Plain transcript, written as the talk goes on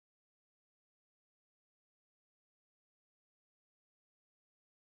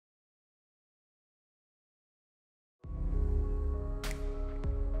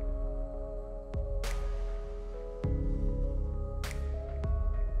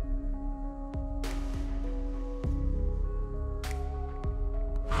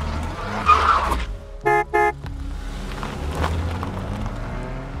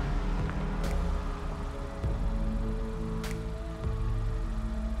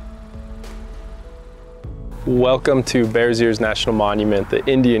Welcome to Bears Ears National Monument, the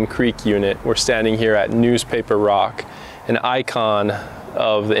Indian Creek unit. We're standing here at Newspaper Rock, an icon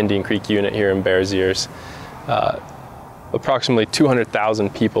of the Indian Creek unit here in Bears Ears. Approximately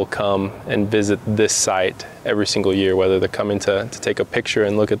 200,000 people come and visit this site every single year, whether they're coming to take a picture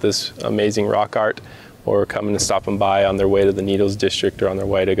and look at this amazing rock art, or coming to stop and by on their way to the Needles District or on their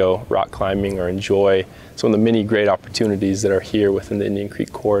way to go rock climbing or enjoy some of the many great opportunities that are here within the Indian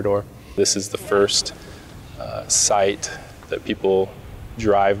Creek corridor. This is the first site that people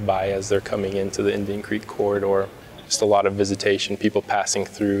drive by as they're coming into the Indian Creek corridor. Just a lot of visitation, people passing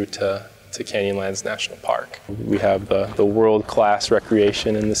through to Canyonlands National Park. We have the world-class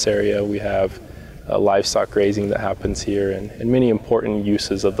recreation in this area. We have livestock grazing that happens here and many important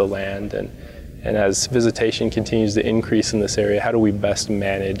uses of the land. And as visitation continues to increase in this area, how do we best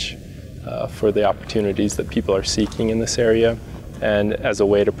manage for the opportunities that people are seeking in this area, and as a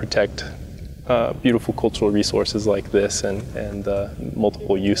way to protect beautiful cultural resources like this and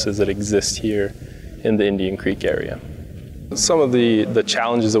multiple uses that exist here in the Indian Creek area. Some of the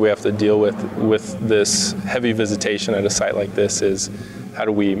challenges that we have to deal with this heavy visitation at a site like this is how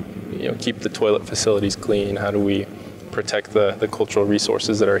do we keep the toilet facilities clean? How do we protect the cultural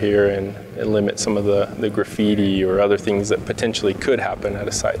resources that are here and limit some of the graffiti or other things that potentially could happen at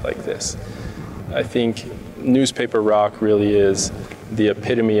a site like this? I think Newspaper Rock really is the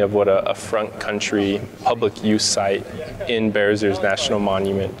epitome of what a front country public use site in Bears Ears National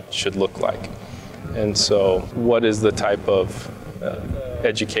Monument should look like. And so what is the type of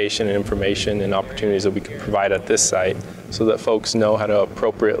education and information and opportunities that we can provide at this site so that folks know how to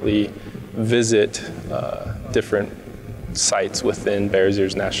appropriately visit different sites within Bears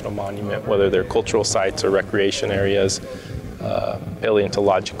Ears National Monument, whether they're cultural sites or recreation areas,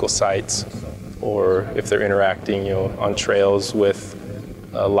 paleontological sites, or if they're interacting on trails with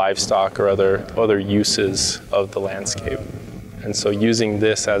livestock or other uses of the landscape. And so using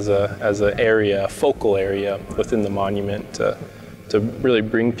this as an area, a focal area within the monument to really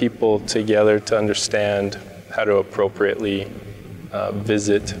bring people together to understand how to appropriately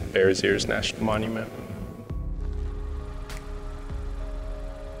visit Bears Ears National Monument.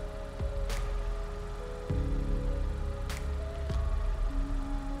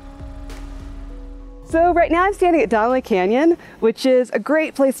 So right now I'm standing at Donnelly Canyon, which is a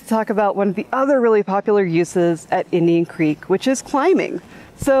great place to talk about one of the other really popular uses at Indian Creek, which is climbing.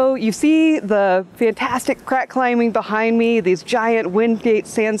 So you see the fantastic crack climbing behind me, these giant Wingate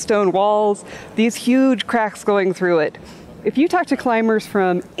sandstone walls, these huge cracks going through it. If you talk to climbers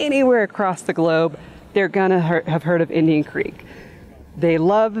from anywhere across the globe, they're gonna have heard of Indian Creek. They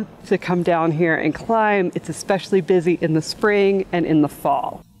love to come down here and climb. It's especially busy in the spring and in the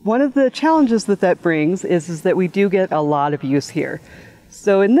fall. One of the challenges that brings is that we do get a lot of use here.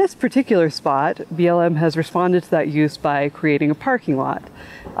 So in this particular spot, BLM has responded to that use by creating a parking lot.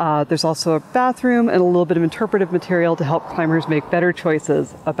 There's also a bathroom and a little bit of interpretive material to help climbers make better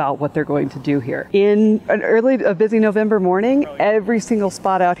choices about what they're going to do here. In a busy November morning, every single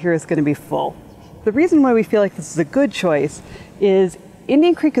spot out here is going to be full. The reason why we feel like this is a good choice is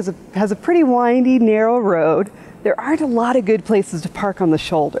Indian Creek has a pretty windy, narrow road. There aren't a lot of good places to park on the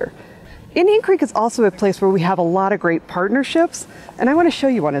shoulder. Indian Creek is also a place where we have a lot of great partnerships, and I want to show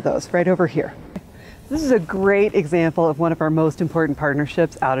you one of those right over here. This is a great example of one of our most important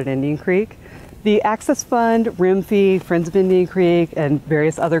partnerships out at Indian Creek. The Access Fund, RIMFI, Friends of Indian Creek, and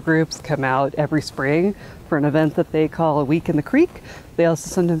various other groups come out every spring for an event that they call A Week in the Creek. They also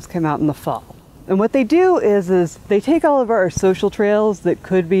sometimes come out in the fall. And what they do is they take all of our social trails that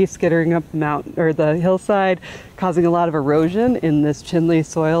could be skittering up the mountain or the hillside, causing a lot of erosion in this chinley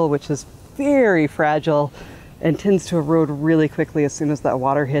soil, which is very fragile and tends to erode really quickly as soon as that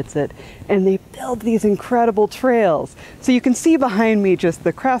water hits it. And they build these incredible trails. So you can see behind me just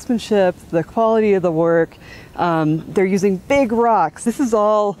the craftsmanship, the quality of the work. They're using big rocks. This is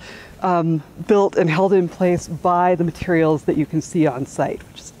all built and held in place by the materials that you can see on site,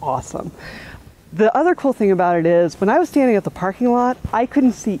 which is awesome. The other cool thing about it is when I was standing at the parking lot, I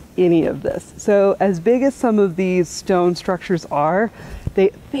couldn't see any of this. So as big as some of these stone structures are, they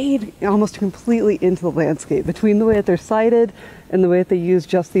fade almost completely into the landscape between the way that they're sited and the way that they use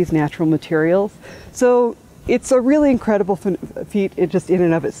just these natural materials. So it's a really incredible feat just in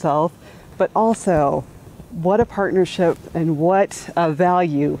and of itself, but also what a partnership and what a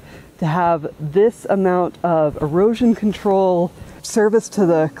value to have this amount of erosion control, service to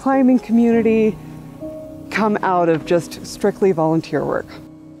the climbing community come out of just strictly volunteer work.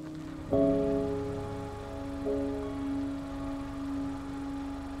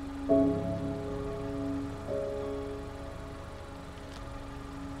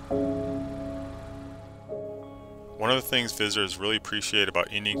 One of the things visitors really appreciate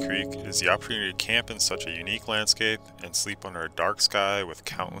about Indian Creek is the opportunity to camp in such a unique landscape and sleep under a dark sky with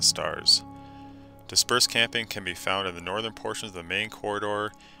countless stars. Dispersed camping can be found in the northern portions of the main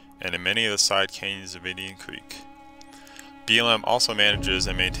corridor and in many of the side canyons of Indian Creek. BLM also manages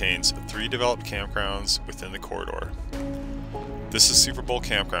and maintains 3 developed campgrounds within the corridor. This is Super Bowl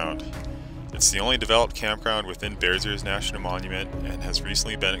Campground. It's the only developed campground within Bears Ears National Monument and has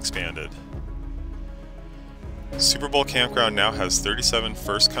recently been expanded. Super Bowl Campground now has 37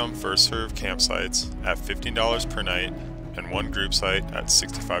 first-come, first-served campsites at $15 per night and 1 group site at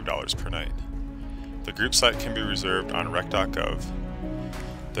 $65 per night. The group site can be reserved on rec.gov.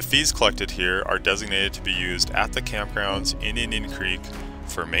 The fees collected here are designated to be used at the campgrounds in Indian Creek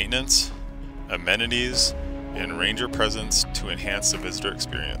for maintenance, amenities, and ranger presence to enhance the visitor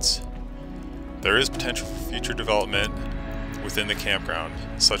experience. There is potential for future development within the campground,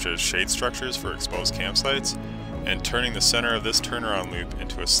 such as shade structures for exposed campsites, and turning the center of this turnaround loop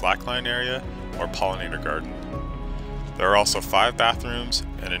into a slackline area or pollinator garden. There are also 5 bathrooms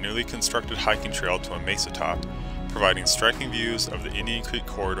and a newly constructed hiking trail to a mesa top, providing striking views of the Indian Creek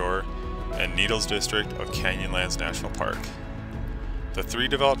corridor and Needles district of Canyonlands National Park. The 3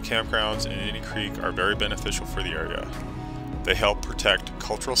 developed campgrounds in Indian Creek are very beneficial for the area. They help protect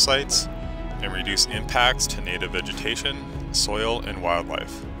cultural sites and reduce impacts to native vegetation, soil, and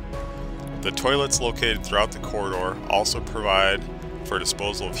wildlife. The toilets located throughout the corridor also provide for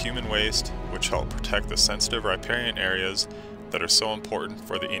disposal of human waste, which help protect the sensitive riparian areas that are so important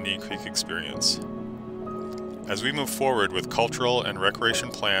for the Indian Creek experience. As we move forward with cultural and recreation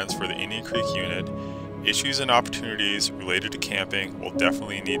plans for the Indian Creek unit, issues and opportunities related to camping will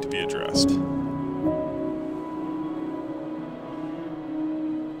definitely need to be addressed.